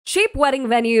Cheap Wedding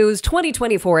Venues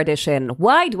 2024 edition.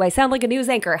 Why do I sound like a news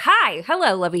anchor? Hi,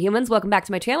 hello, lovely humans. Welcome back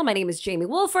to my channel. My name is Jamie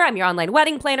Wolfer. I'm your online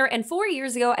wedding planner. And 4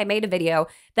 years ago, I made a video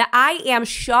that I am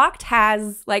shocked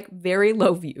has like very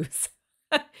low views.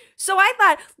 So I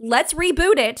thought, let's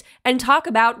reboot it and talk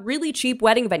about really cheap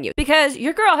wedding venues because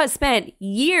your girl has spent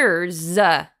years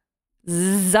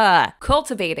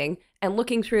cultivating and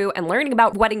looking through and learning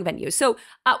about wedding venues. So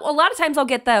a lot of times I'll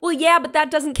get the, well, yeah, but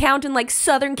that doesn't count in like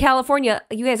Southern California.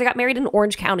 You guys, I got married in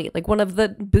Orange County, like one of the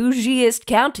bougiest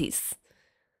counties.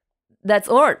 That's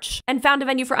Orange. And found a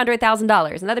venue for under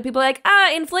 $1,000. And other people are like,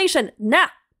 inflation. Nah.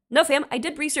 No, fam, I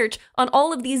did research on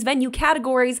all of these venue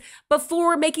categories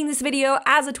before making this video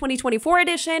as a 2024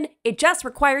 edition. It just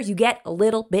requires you get a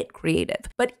little bit creative.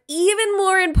 But even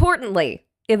more importantly,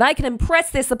 if I can impress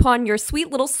this upon your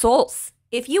sweet little souls,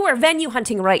 if you are venue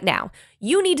hunting right now,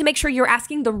 you need to make sure you're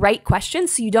asking the right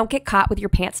questions so you don't get caught with your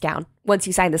pants down once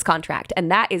you sign this contract. And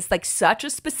that is like such a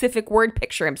specific word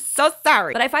picture. I'm so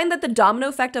sorry. But I find that the domino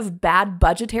effect of bad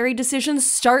budgetary decisions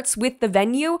starts with the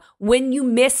venue when you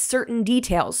miss certain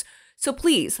details. So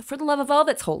please, for the love of all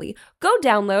that's holy, go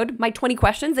download my 20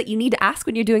 questions that you need to ask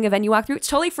when you're doing a venue walkthrough. It's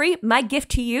totally free. My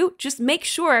gift to you, just make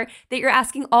sure that you're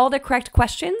asking all the correct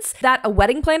questions that a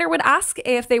wedding planner would ask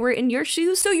if they were in your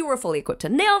shoes so you were fully equipped to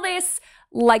nail this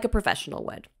like a professional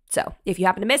would. So if you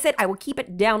happen to miss it, I will keep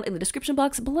it down in the description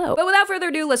box below. But without further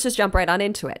ado, let's just jump right on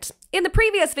into it. In the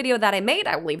previous video that I made,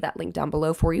 I will leave that link down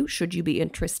below for you, should you be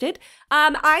interested.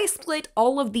 I split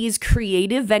all of these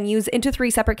creative venues into 3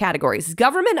 separate categories.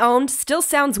 Government owned, still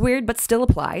sounds weird, but still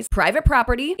applies. Private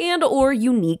property and or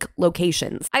unique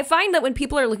locations. I find that when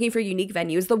people are looking for unique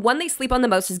venues, the one they sleep on the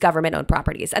most is government owned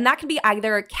properties. And that can be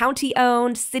either county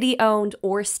owned, city owned,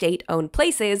 or state owned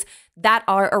places that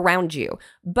are around you.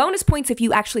 Bonus points if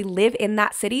you actually live in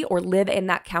that city or live in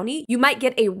that county. You might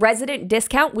get a resident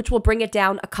discount, which will bring it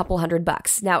down a couple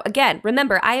 $100. Now, again,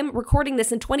 remember, I am recording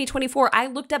this in 2024. I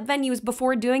looked up venues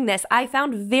before doing this. I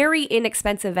found very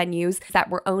inexpensive venues that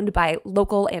were owned by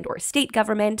local and or state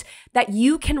government that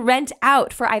you can rent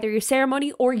out for either your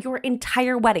ceremony or your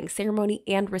entire wedding, ceremony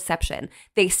and reception.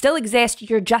 They still exist.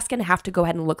 You're just going to have to go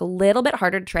ahead and look a little bit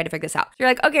harder to try to figure this out. You're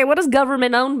like, okay, what does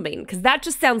government owned mean? Because that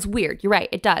just sounds weird. You're right,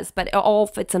 it does, but it all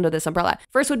fits under this umbrella.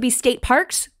 First would be state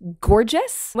parks.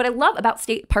 Gorgeous. What I love about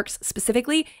state parks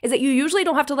specifically is that you usually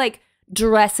don't have to like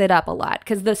dress it up a lot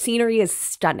because the scenery is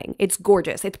stunning. It's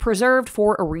gorgeous. It's preserved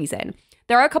for a reason.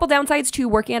 There are a couple downsides to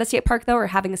working at a state park though, or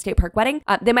having a state park wedding.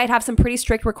 They might have some pretty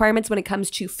strict requirements when it comes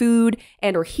to food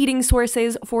and or heating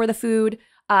sources for the food.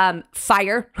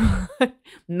 Fire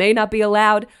may not be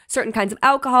allowed, certain kinds of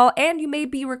alcohol, and you may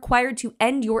be required to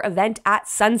end your event at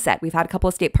sunset. We've had a couple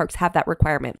of state parks have that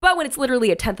requirement. But when it's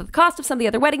literally a tenth of the cost of some of the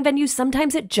other wedding venues,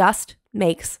 sometimes it just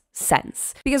makes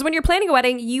sense. Because when you're planning a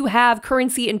wedding, you have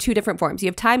currency in 2 different forms. You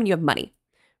have time and you have money.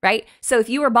 Right? So if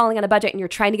you are balling on a budget and you're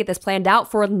trying to get this planned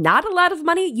out for not a lot of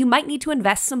money, you might need to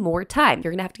invest some more time.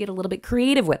 You're going to have to get a little bit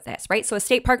creative with this, right? So a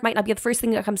state park might not be the first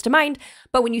thing that comes to mind,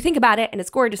 but when you think about it and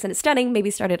it's gorgeous and it's stunning, maybe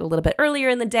start it a little bit earlier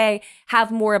in the day, have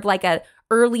more of like a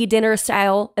early dinner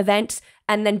style event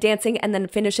and then dancing and then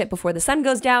finish it before the sun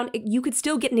goes down. You could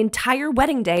still get an entire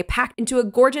wedding day packed into a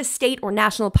gorgeous state or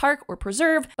national park or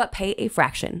preserve, but pay a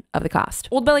fraction of the cost.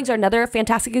 Old buildings are another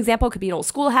fantastic example. It could be an old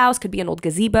schoolhouse, could be an old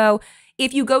gazebo.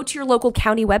 If you go to your local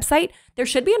county website, there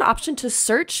should be an option to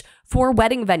search for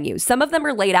wedding venues. Some of them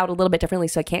are laid out a little bit differently,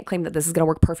 so I can't claim that this is going to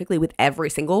work perfectly with every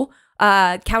single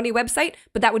county website,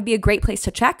 but that would be a great place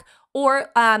to check. Or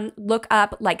look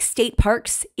up like state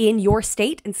parks in your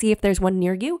state and see if there's one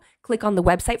near you. Click on the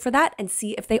website for that and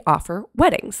see if they offer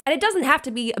weddings. And it doesn't have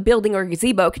to be a building or a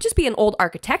gazebo. It could just be an old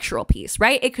architectural piece,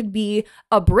 right? It could be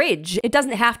a bridge. It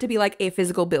doesn't have to be like a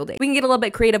physical building. We can get a little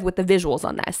bit creative with the visuals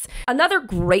on this. Another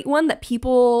great one that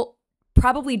people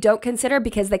probably don't consider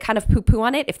because they kind of poo-poo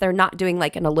on it if they're not doing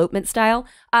like an elopement style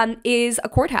is a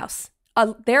courthouse.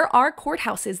 There are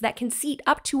courthouses that can seat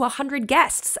up to 100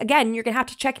 guests. Again, you're going to have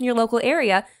to check in your local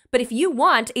area. But if you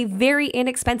want a very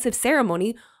inexpensive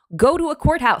ceremony, go to a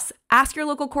courthouse. Ask your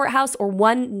local courthouse or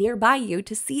one nearby you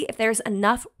to see if there's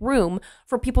enough room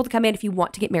for people to come in if you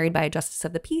want to get married by a justice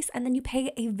of the peace, and then you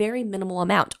pay a very minimal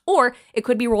amount. Or it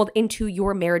could be rolled into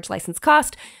your marriage license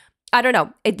cost. I don't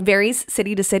know. It varies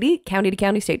city to city, county to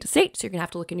county, state to state. So you're going to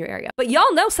have to look in your area. But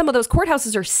y'all know some of those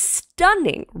courthouses are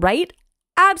stunning, right?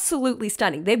 Absolutely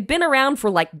stunning. They've been around for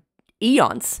like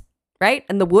eons, right?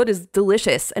 And the wood is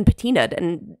delicious and patinaed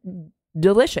and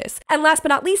delicious. And last but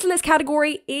not least in this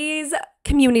category is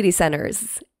community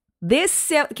centers.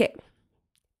 This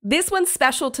one's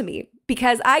special to me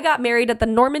because I got married at the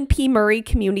Norman P. Murray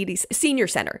Community Senior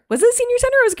Center. Was it a senior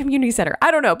center or was it a community center?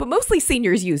 I don't know, but mostly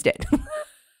seniors used it.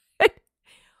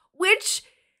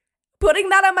 putting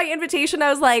that on my invitation, I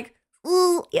was like,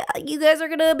 ooh, yeah, you guys are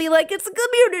gonna be like, it's a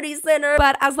community center.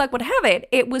 But as luck would have it,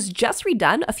 it was just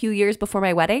redone a few years before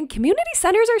my wedding. Community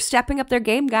centers are stepping up their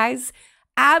game, guys.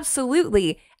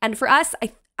 Absolutely. And for us,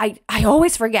 I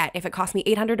always forget if it cost me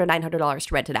 $800 or $900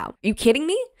 to rent it out. Are you kidding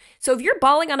me? So if you're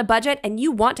balling on a budget and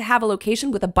you want to have a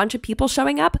location with a bunch of people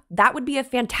showing up, that would be a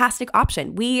fantastic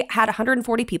option. We had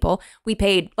 140 people. We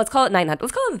paid, let's call it $900.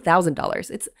 Let's call it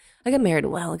 $1,000. I got married a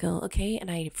while ago, okay? And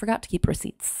I forgot to keep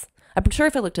receipts. I'm sure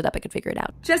if I looked it up, I could figure it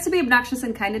out. Just to be obnoxious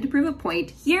and kind of to prove a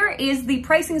point, here is the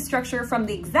pricing structure from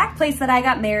the exact place that I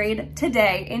got married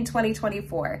today in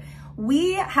 2024.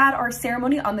 We had our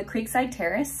ceremony on the Creekside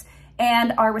Terrace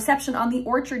and our reception on the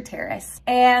Orchard Terrace.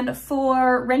 And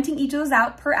for renting each of those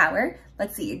out per hour,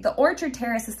 let's see, the Orchard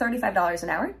Terrace is $35 an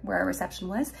hour, where our reception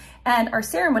was, and our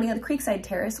ceremony on the Creekside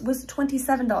Terrace was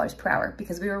 $27 per hour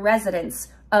because we were residents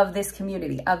of this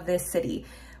community, of this city,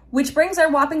 which brings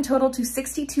our whopping total to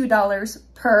 $62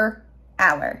 per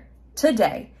hour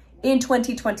today in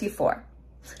 2024.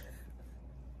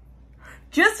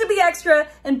 Just to be extra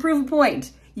and prove a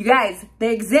point, you guys,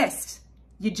 they exist.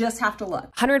 You just have to look.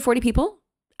 140 people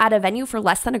at a venue for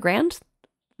less than $1,000?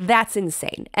 That's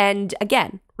insane. And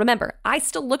again, remember, I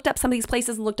still looked up some of these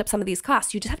places and looked up some of these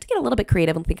costs. You just have to get a little bit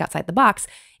creative and think outside the box.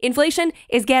 Inflation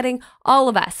is getting all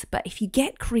of us, but if you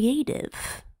get creative,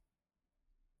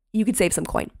 you could save some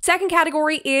coin. Second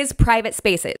category is private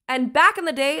spaces. And back in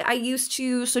the day, I used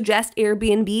to suggest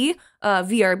Airbnb,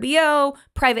 VRBO,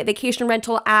 private vacation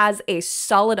rental as a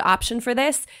solid option for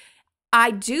this.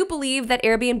 I do believe that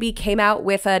Airbnb came out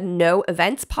with a no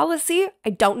events policy. I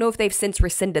don't know if they've since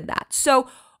rescinded that. So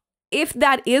if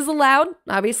that is allowed,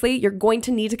 obviously you're going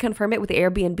to need to confirm it with the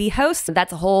Airbnb host.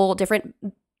 That's a whole different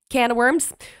can of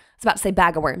worms. I was about to say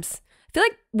bag of worms. I feel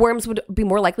like worms would be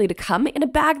more likely to come in a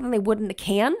bag than they would in a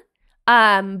can.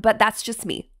 But that's just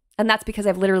me. And that's because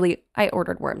I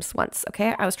ordered worms once,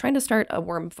 okay? I was trying to start a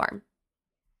worm farm.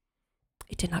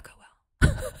 It did not go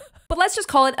well. But let's just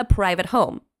call it a private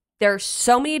home. There are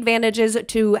so many advantages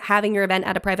to having your event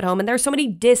at a private home, and there are so many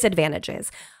disadvantages.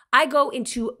 I go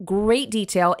into great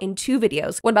detail in 2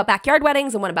 videos, one about backyard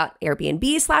weddings and one about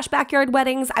Airbnb/backyard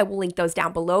weddings. I will link those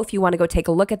down below if you want to go take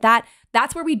a look at that.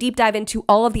 That's where we deep dive into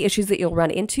all of the issues that you'll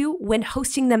run into when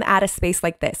hosting them at a space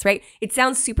like this, right? It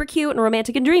sounds super cute and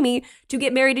romantic and dreamy to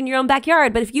get married in your own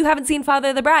backyard, but if you haven't seen Father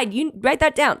of the Bride, you write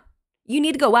that down. You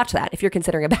need to go watch that if you're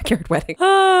considering a backyard wedding.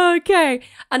 Okay.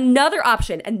 Another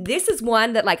option, and this is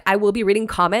one that I will be reading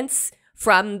comments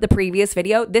from the previous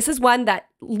video. This is one that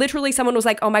literally someone was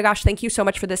like, oh my gosh, thank you so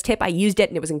much for this tip. I used it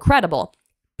and it was incredible.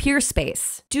 Peer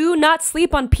space. Do not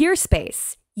sleep on peer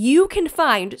space. You can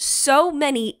find so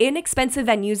many inexpensive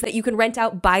venues that you can rent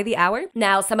out by the hour.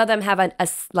 Now, some of them have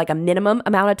a minimum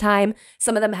amount of time.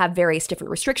 Some of them have various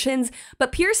different restrictions.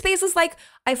 But peer space is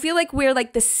I feel like we're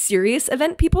the serious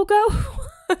event people go.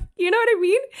 You know what I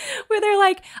mean? Where they're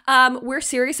like, we're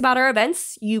serious about our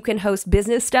events. You can host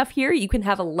business stuff here. You can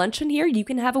have a luncheon here. You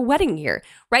can have a wedding here,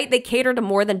 right? They cater to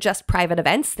more than just private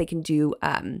events. They can do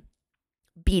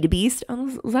B2B. Is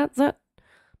that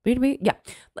B2B? Yeah.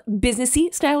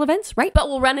 Businessy style events, right? But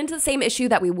we'll run into the same issue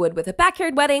that we would with a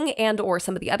backyard wedding and or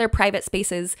some of the other private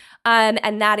spaces. And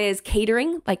that is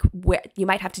catering, where you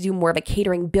might have to do more of a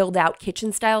catering build out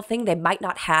kitchen style thing. They might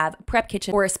not have a prep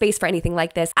kitchen or a space for anything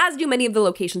like this, as do many of the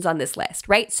locations on this list,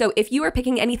 right? So if you are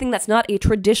picking anything that's not a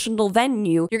traditional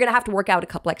venue, you're going to have to work out a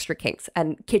couple extra kinks,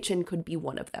 and kitchen could be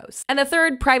one of those. And the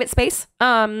third private space,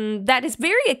 that is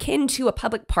very akin to a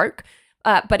public park,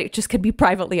 but it just could be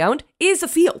privately owned, is a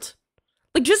field.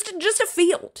 Just a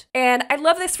field. And I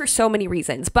love this for so many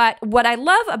reasons. But what I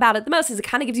love about it the most is it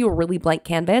kind of gives you a really blank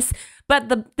canvas. But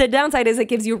the downside is it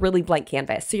gives you a really blank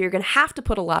canvas. So you're going to have to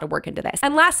put a lot of work into this.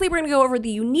 And lastly, we're going to go over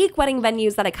the unique wedding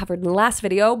venues that I covered in the last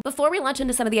video before we launch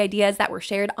into some of the ideas that were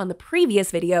shared on the previous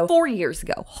video 4 years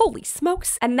ago. Holy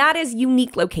smokes. And that is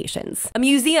unique locations. A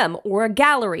museum or a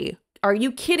gallery. Are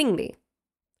you kidding me?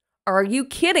 Are you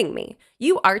kidding me?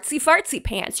 You artsy fartsy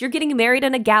pants. You're getting married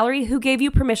in a gallery. Who gave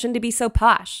you permission to be so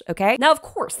posh? Okay. Now, of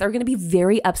course, there are going to be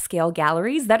very upscale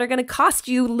galleries that are going to cost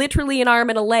you literally an arm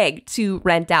and a leg to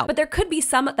rent out. But there could be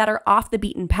some that are off the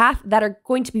beaten path that are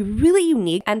going to be really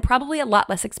unique and probably a lot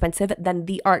less expensive than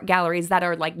the art galleries that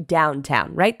are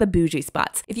downtown, right? The bougie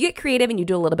spots. If you get creative and you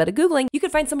do a little bit of Googling, you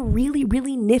can find some really,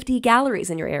 really nifty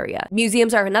galleries in your area.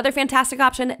 Museums are another fantastic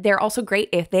option. They're also great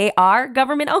if they are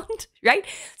government owned, right?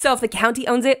 So if the county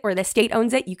owns it or the state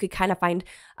owns it, you could kind of find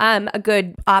a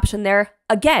good option there.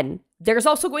 Again, there's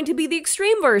also going to be the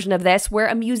extreme version of this where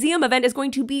a museum event is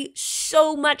going to be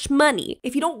so much money.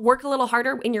 If you don't work a little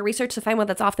harder in your research to find one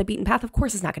that's off the beaten path, of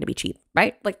course it's not going to be cheap,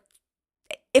 right?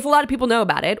 if a lot of people know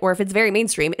about it, or if it's very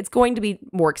mainstream, it's going to be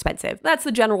more expensive. That's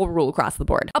the general rule across the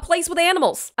board. A place with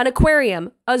animals, an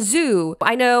aquarium, a zoo.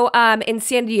 I know in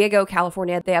San Diego,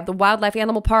 California, they have the Wildlife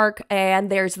Animal Park and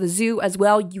there's the zoo as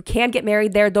well. You can get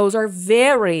married there. Those are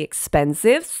very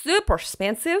expensive, super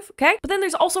expensive, okay? But then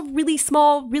there's also really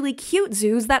small, really cute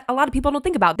zoos that a lot of people don't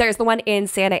think about. There's the one in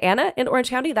Santa Ana in Orange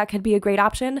County. That could be a great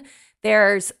option.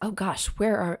 There's, oh gosh,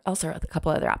 where else are a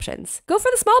couple other options? Go for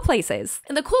the small places.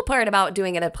 And the cool part about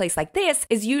doing it at a place like this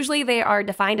is usually they are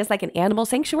defined as like an animal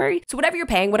sanctuary. So whatever you're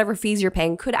paying, whatever fees you're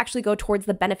paying could actually go towards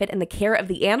the benefit and the care of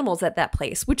the animals at that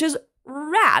place, which is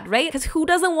rad, right? Because who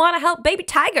doesn't want to help baby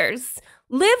tigers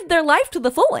live their life to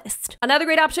the fullest? Another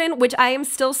great option, which I am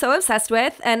still so obsessed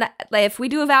with, and if we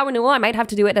do a vow renewal, I might have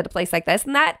to do it at a place like this,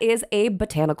 and that is a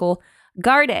botanical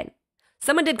garden.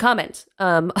 Someone did comment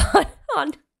on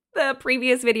the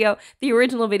previous video, the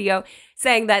original video,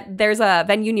 saying that there's a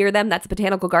venue near them that's a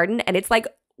botanical garden and it's like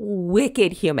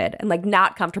wicked humid and like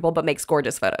not comfortable, but makes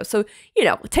gorgeous photos. So, you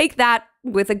know, take that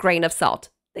with a grain of salt.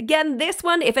 Again, this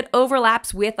one, if it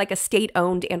overlaps with like a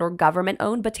state-owned and or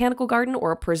government-owned botanical garden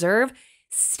or a preserve,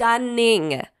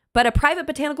 stunning. But a private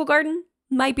botanical garden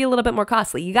might be a little bit more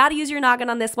costly. You got to use your noggin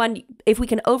on this one. If we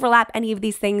can overlap any of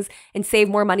these things and save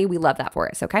more money, we love that for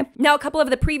us, okay? Now, a couple of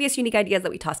the previous unique ideas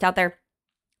that we tossed out there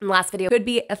in the last video could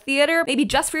be a theater, maybe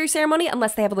just for your ceremony,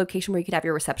 unless they have a location where you could have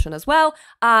your reception as well.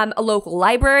 A local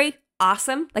library,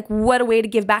 awesome. Like what a way to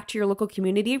give back to your local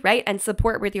community, right? And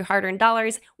support with your hard-earned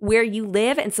dollars where you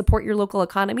live and support your local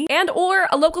economy. And or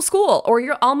a local school or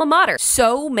your alma mater.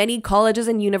 So many colleges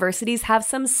and universities have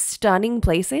some stunning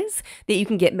places that you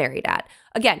can get married at.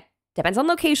 Again, depends on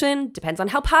location, depends on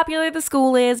how popular the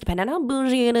school is, depending on how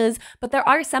bougie it is, but there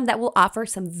are some that will offer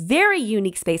some very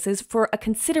unique spaces for a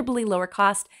considerably lower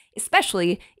cost,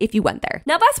 especially if you went there.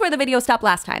 Now that's where the video stopped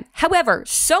last time. However,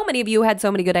 so many of you had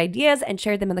so many good ideas and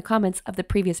shared them in the comments of the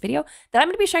previous video that I'm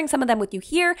gonna be sharing some of them with you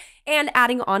here and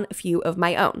adding on a few of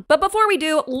my own. But before we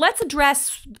do, let's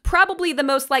address probably the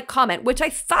most liked comment, which I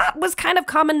thought was kind of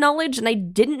common knowledge and I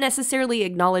didn't necessarily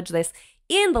acknowledge this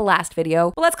in the last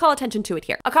video, but let's call attention to it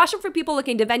here. A caution for people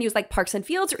looking to venues like parks and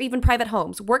fields or even private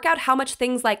homes. Work out how much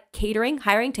things like catering,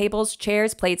 hiring tables,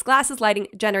 chairs, plates, glasses, lighting,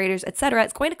 generators, etc.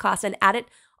 is going to cost and add it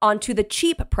onto the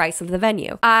cheap price of the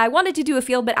venue. I wanted to do a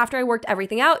field, but after I worked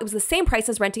everything out, it was the same price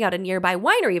as renting out a nearby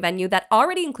winery venue that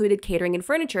already included catering and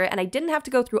furniture, and I didn't have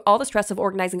to go through all the stress of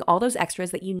organizing all those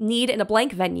extras that you need in a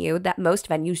blank venue that most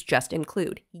venues just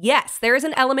include. Yes, there is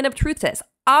an element of truth to this.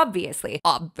 Obviously.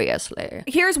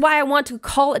 Here's why I want to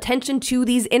call attention to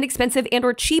these inexpensive and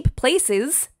or cheap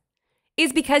places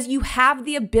is because you have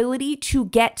the ability to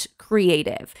get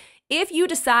creative. If you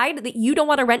decide that you don't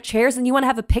want to rent chairs and you want to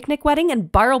have a picnic wedding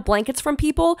and borrow blankets from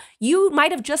people, you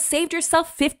might have just saved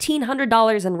yourself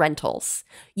 $1,500 in rentals.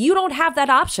 You don't have that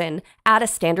option at a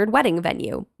standard wedding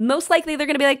venue. Most likely they're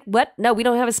going to be like, what? No, we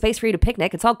don't have a space for you to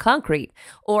picnic. It's all concrete.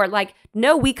 Or like,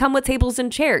 no, we come with tables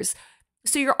and chairs.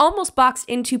 So you're almost boxed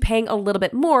into paying a little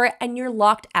bit more and you're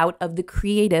locked out of the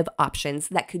creative options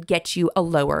that could get you a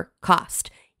lower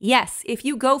cost. Yes, if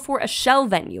you go for a shell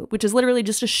venue, which is literally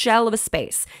just a shell of a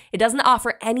space, it doesn't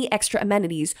offer any extra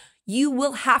amenities, you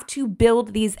will have to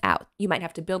build these out. You might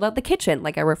have to build out the kitchen,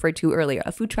 like I referred to earlier.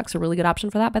 A food truck's a really good option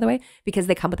for that, by the way, because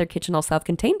they come with their kitchen all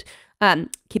self-contained.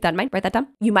 Keep that in mind, write that down.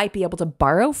 You might be able to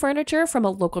borrow furniture from a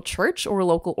local church or a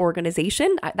local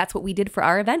organization. That's what we did for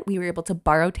our event. We were able to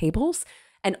borrow tables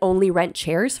and only rent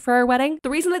chairs for our wedding. The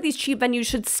reason that these cheap venues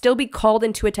should still be called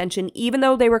into attention, even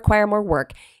though they require more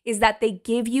work, is that they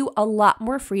give you a lot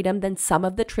more freedom than some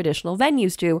of the traditional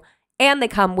venues do, and they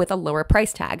come with a lower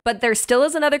price tag. But there still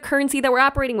is another currency that we're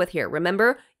operating with here.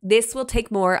 Remember, this will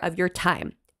take more of your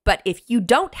time. But if you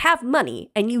don't have money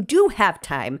and you do have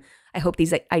time, I hope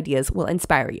these ideas will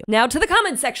inspire you. Now to the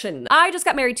comments section. I just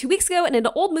got married 2 weeks ago in an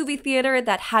old movie theater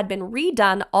that had been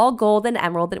redone all gold and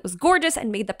emerald, and it was gorgeous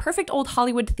and made the perfect old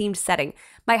Hollywood themed setting.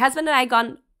 My husband and I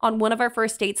gone on one of our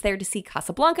first dates there to see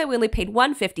Casablanca. We only paid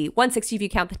 $150, $160 if you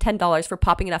count the $10 for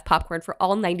popping enough popcorn for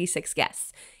all 96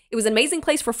 guests. It was an amazing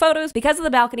place for photos because of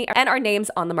the balcony and our names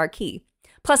on the marquee.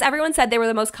 Plus, everyone said they were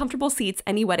the most comfortable seats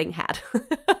any wedding had.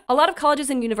 A lot of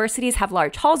colleges and universities have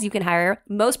large halls you can hire.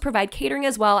 Most provide catering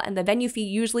as well, and the venue fee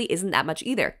usually isn't that much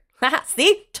either.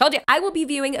 See? Told you. I will be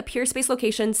viewing a Pure Space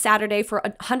location Saturday for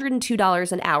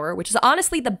 $102 an hour, which is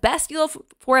honestly the best deal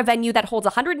for a venue that holds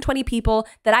 120 people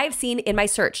that I have seen in my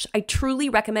search. I truly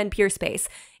recommend Pure Space.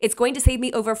 It's going to save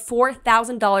me over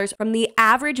 $4,000 from the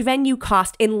average venue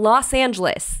cost in Los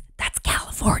Angeles. That's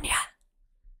California.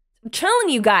 I'm telling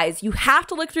you guys, you have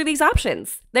to look through these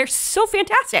options. They're so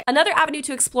fantastic. Another avenue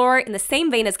to explore in the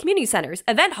same vein as community centers,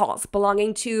 event halls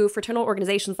belonging to fraternal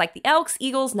organizations like the Elks,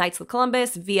 Eagles, Knights of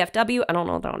Columbus, VFW. I don't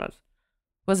know what that one is.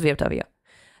 What's VFW?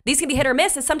 These can be hit or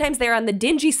miss, as sometimes they're on the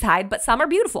dingy side, but some are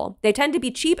beautiful. They tend to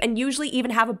be cheap and usually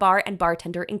even have a bar and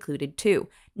bartender included too.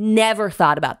 Never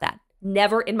thought about that.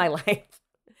 Never in my life.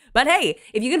 But hey,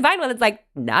 if you can find one that's like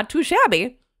not too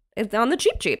shabby, it's on the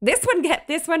cheap.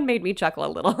 This one made me chuckle a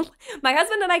little. My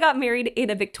husband and I got married in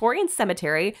a Victorian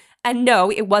cemetery, and no,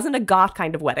 it wasn't a goth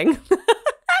kind of wedding.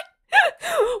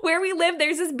 Where we live,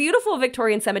 there's this beautiful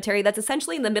Victorian cemetery that's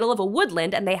essentially in the middle of a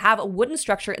woodland, and they have a wooden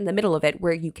structure in the middle of it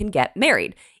where you can get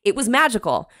married. It was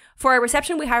magical. For our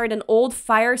reception, we hired an old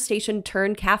fire station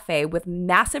turned cafe with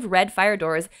massive red fire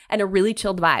doors and a really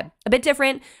chilled vibe. A bit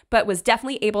different, but was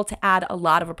definitely able to add a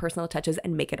lot of our personal touches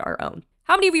and make it our own.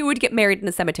 How many of you would get married in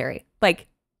a cemetery? Like,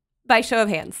 by show of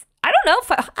hands? I don't know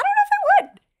if I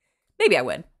would. Maybe I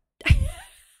would.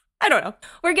 I don't know.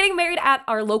 We're getting married at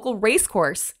our local race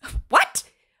course. What?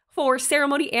 For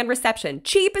ceremony and reception.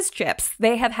 Cheap as chips.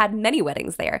 They have had many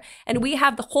weddings there. And we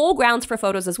have the whole grounds for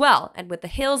photos as well, and with the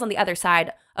hills on the other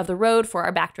side of the road for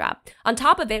our backdrop. On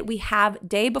top of it, we have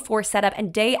day before setup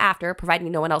and day after,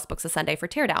 providing no one else books a Sunday for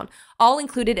teardown, all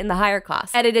included in the higher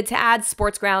cost. Edited to add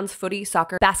sports grounds, footy,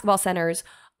 soccer, basketball centers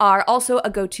are also a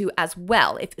go-to as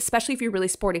well, especially if you're a really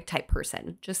sporty type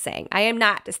person. Just saying. I am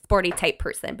not a sporty type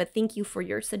person, but thank you for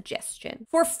your suggestion.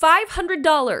 For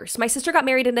 $500, my sister got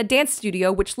married in a dance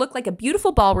studio, which looked like a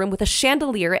beautiful ballroom with a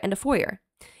chandelier and a foyer.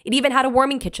 It even had a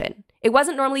warming kitchen. It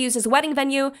wasn't normally used as a wedding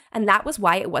venue, and that was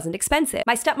why it wasn't expensive.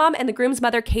 My stepmom and the groom's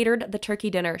mother catered the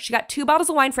turkey dinner. She got 2 bottles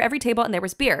of wine for every table, and there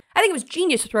was beer. I think it was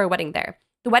genius to throw a wedding there.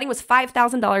 The wedding was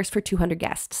 $5,000 for 200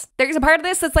 guests. There's a part of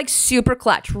this that's like super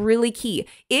clutch, really key.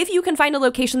 If you can find a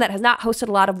location that has not hosted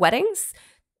a lot of weddings,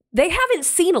 they haven't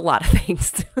seen a lot of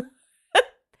things.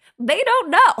 They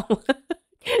don't know.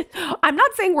 I'm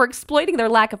not saying we're exploiting their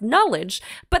lack of knowledge,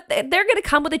 but they're going to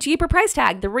come with a cheaper price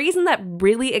tag. The reason that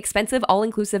really expensive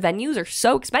all-inclusive venues are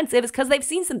so expensive is because they've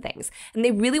seen some things and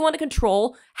they really want to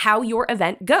control how your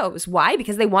event goes. Why?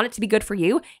 Because they want it to be good for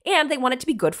you and they want it to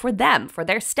be good for them, for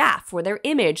their staff, for their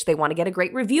image. They want to get a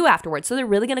great review afterwards. So they're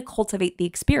really going to cultivate the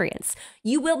experience.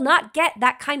 You will not get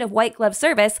that kind of white glove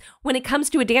service when it comes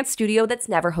to a dance studio that's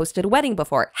never hosted a wedding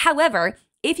before. However,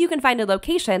 if you can find a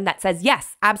location that says,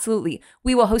 yes, absolutely,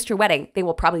 we will host your wedding, they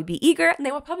will probably be eager and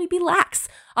they will probably be lax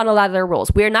on a lot of their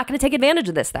rules. We're not going to take advantage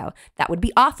of this, though. That would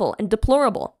be awful and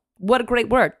deplorable. What a great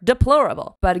word,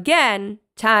 deplorable. But again,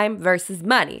 time versus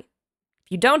money.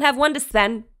 If you don't have one to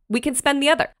spend, we can spend the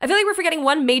other. I feel like we're forgetting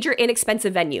one major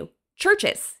inexpensive venue.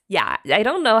 Churches. Yeah, I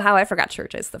don't know how I forgot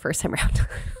churches the first time around.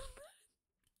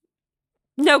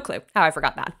 No clue how I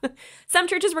forgot that. Some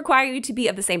churches require you to be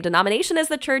of the same denomination as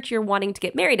the church you're wanting to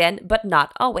get married in, but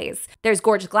not always. There's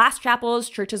gorgeous glass chapels,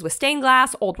 churches with stained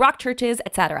glass, old rock churches,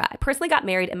 etc. I personally got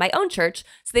married in my own church,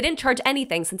 so they didn't charge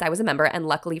anything since I was a member, and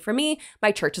luckily for me,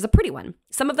 my church is a pretty one.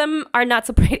 Some of them are not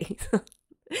so pretty.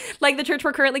 Like the church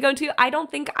we're currently going to, I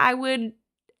don't think I would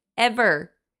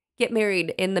ever get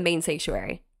married in the main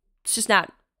sanctuary. It's just not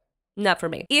for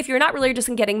me. If you're not religious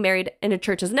and getting married in a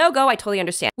church is no-go, I totally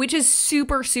understand, which is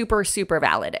super, super, super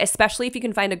valid, especially if you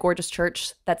can find a gorgeous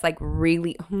church that's like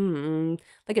really,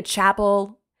 like a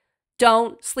chapel.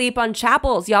 Don't sleep on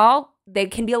chapels, y'all. They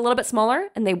can be a little bit smaller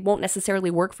and they won't necessarily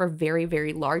work for very,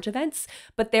 very large events,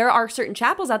 but there are certain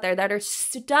chapels out there that are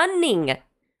stunning,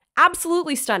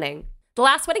 absolutely stunning. The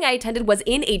last wedding I attended was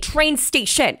in a train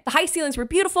station. The high ceilings were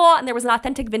beautiful and there was an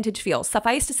authentic vintage feel.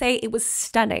 Suffice to say, it was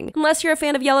stunning. Unless you're a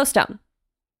fan of Yellowstone.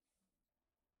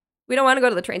 We don't want to go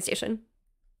to the train station.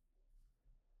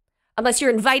 Unless you're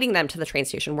inviting them to the train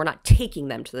station. We're not taking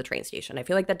them to the train station. I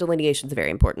feel like that delineation is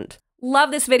very important.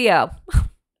 Love this video.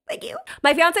 Thank you.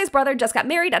 My fiance's brother just got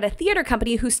married at a theater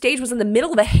company whose stage was in the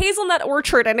middle of a hazelnut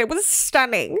orchard and it was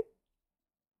stunning.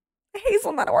 A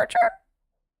hazelnut orchard.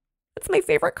 It's my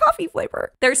favorite coffee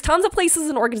flavor. There's tons of places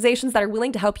and organizations that are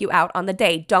willing to help you out on the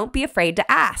day. Don't be afraid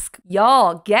to ask.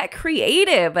 Y'all, get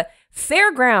creative.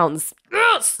 Fairgrounds.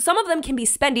 Ugh. Some of them can be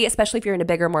spendy, especially if you're in a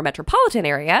bigger, more metropolitan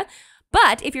area.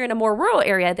 But if you're in a more rural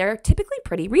area, they're typically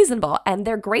pretty reasonable. And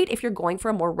they're great if you're going for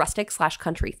a more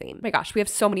rustic/country theme. Oh my gosh, we have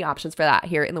so many options for that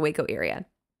here in the Waco area.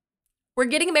 We're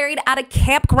getting married at a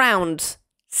campground.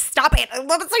 Stop it. I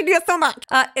love this idea so much.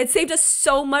 It saved us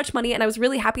so much money, and I was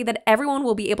really happy that everyone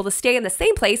will be able to stay in the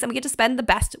same place and we get to spend the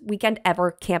best weekend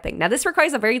ever camping. Now, this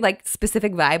requires a very like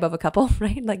specific vibe of a couple,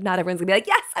 right? Like not everyone's gonna be like,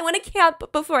 yes, I want to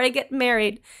camp before I get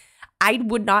married. I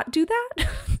would not do that.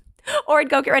 Or I'd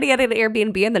go get ready at an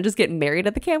Airbnb and then just get married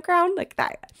at the campground like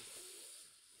that.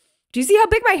 Do you see how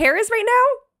big my hair is right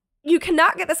now? You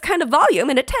cannot get this kind of volume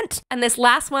in a tent. And this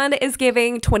last one is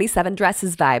giving 27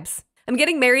 dresses vibes. I'm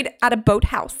getting married at a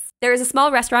boathouse. There is a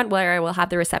small restaurant where I will have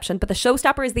the reception, but the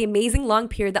showstopper is the amazing long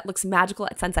pier that looks magical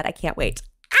at sunset. I can't wait.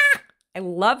 Ah! I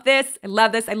love this. I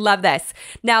love this. I love this.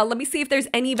 Now, let me see if there's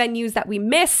any venues that we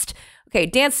missed. Okay,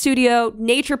 dance studio,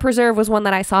 nature preserve was one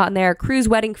that I saw in there, cruise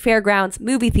wedding, fairgrounds,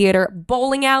 movie theater,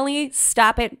 bowling alley.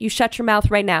 Stop it. You shut your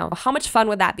mouth right now. How much fun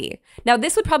would that be? Now,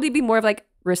 this would probably be more of like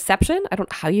reception. I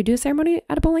don't know how you do a ceremony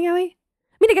at a bowling alley.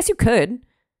 I mean, I guess you could.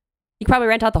 You could probably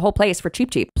rent out the whole place for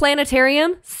cheap.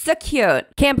 Planetarium, so cute.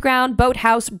 Campground,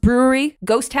 boathouse, brewery.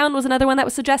 Ghost town was another one that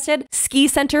was suggested. Ski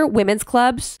center, women's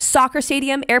clubs, soccer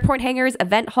stadium, airport hangars,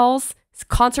 event halls,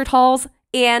 concert halls,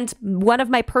 and one of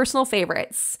my personal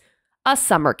favorites, a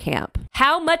summer camp.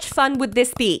 How much fun would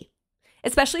this be?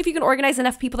 Especially if you can organize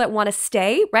enough people that want to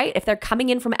stay, right? If they're coming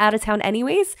in from out of town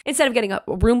anyways, instead of getting a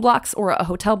room blocks or a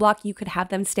hotel block, you could have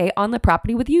them stay on the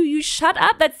property with you. You shut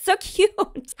up. That's so cute.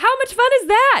 How much fun is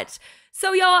that?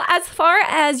 So y'all, as far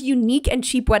as unique and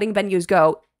cheap wedding venues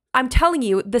go, I'm telling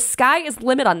you, the sky is the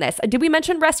limit on this. Did we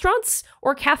mention restaurants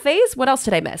or cafes? What else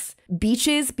did I miss?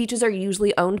 Beaches. Beaches are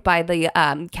usually owned by the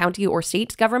county or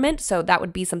state government. So that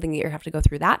would be something that you have to go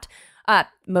through that.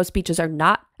 Most beaches are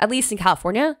not, at least in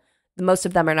California. Most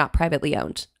of them are not privately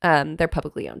owned. They're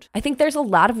publicly owned. I think there's a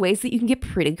lot of ways that you can get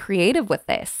pretty creative with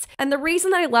this. And the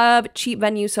reason that I love cheap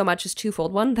venues so much is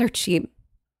twofold. One, they're cheap.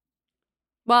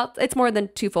 Well, it's more than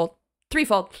twofold.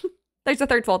 Threefold. There's a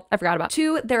third fold I forgot about.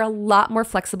 Two, they're a lot more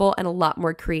flexible and a lot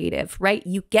more creative, right?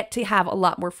 You get to have a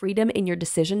lot more freedom in your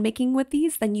decision making with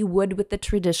these than you would with the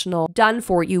traditional done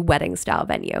for you wedding style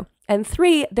venue. And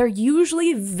three, they're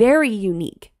usually very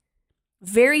unique.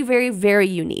 Very, very, very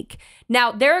unique.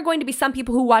 Now, there are going to be some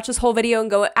people who watch this whole video and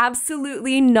go,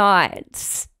 absolutely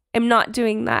not. I'm not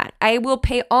doing that. I will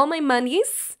pay all my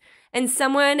monies and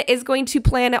someone is going to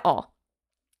plan it all.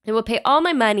 I will pay all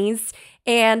my monies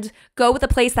and go with a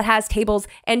place that has tables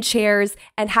and chairs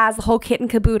and has the whole kit and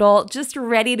caboodle just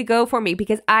ready to go for me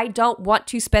because I don't want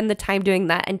to spend the time doing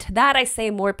that. And to that, I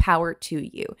say more power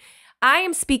to you. I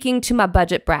am speaking to my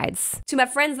budget brides, to my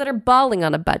friends that are balling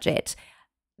on a budget,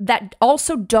 that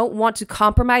also don't want to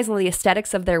compromise on the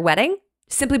aesthetics of their wedding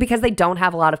simply because they don't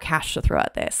have a lot of cash to throw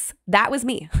at this. That was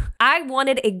me. I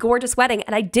wanted a gorgeous wedding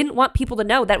and I didn't want people to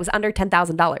know that it was under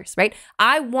 $10,000, right?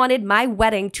 I wanted my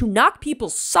wedding to knock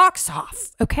people's socks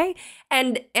off, okay?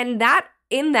 And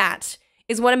that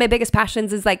is one of my biggest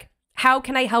passions is like, how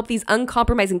can I help these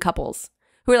uncompromising couples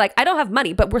who are like, I don't have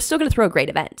money, but we're still gonna throw a great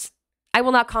event. I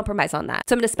will not compromise on that.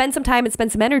 So I'm going to spend some time and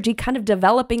spend some energy kind of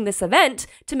developing this event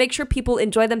to make sure people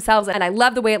enjoy themselves and I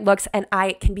love the way it looks and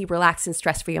I can be relaxed and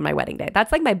stress-free on my wedding day.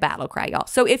 That's like my battle cry, y'all.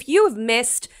 So if you have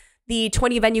missed the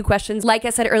 20 venue questions, like I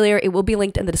said earlier, it will be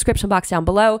linked in the description box down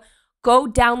below. Go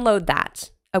download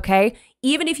that, okay?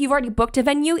 Even if you've already booked a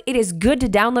venue, it is good to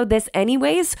download this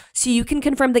anyways so you can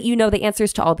confirm that you know the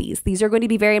answers to all these. These are going to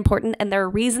be very important and there are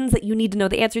reasons that you need to know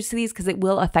the answers to these because it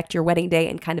will affect your wedding day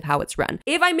and kind of how it's run.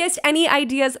 If I missed any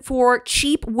ideas for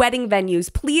cheap wedding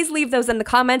venues, please leave those in the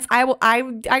comments. I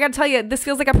gotta tell you, this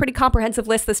feels like a pretty comprehensive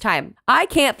list this time. I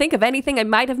can't think of anything I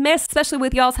might have missed, especially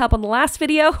with y'all's help on the last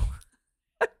video.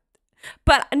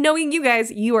 But knowing you guys,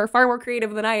 you are far more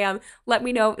creative than I am. Let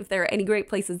me know if there are any great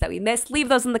places that we missed. Leave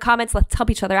those in the comments. Let's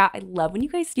help each other out. I love when you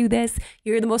guys do this.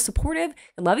 You're the most supportive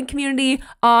and loving community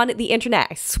on the internet,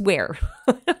 I swear.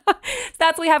 So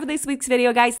that's what we have for this week's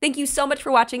video, guys. Thank you so much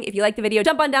for watching. If you liked the video,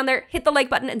 jump on down there, hit the like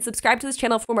button, and subscribe to this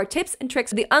channel for more tips and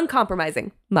tricks of the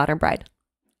uncompromising modern bride.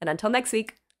 And until next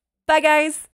week, bye, guys.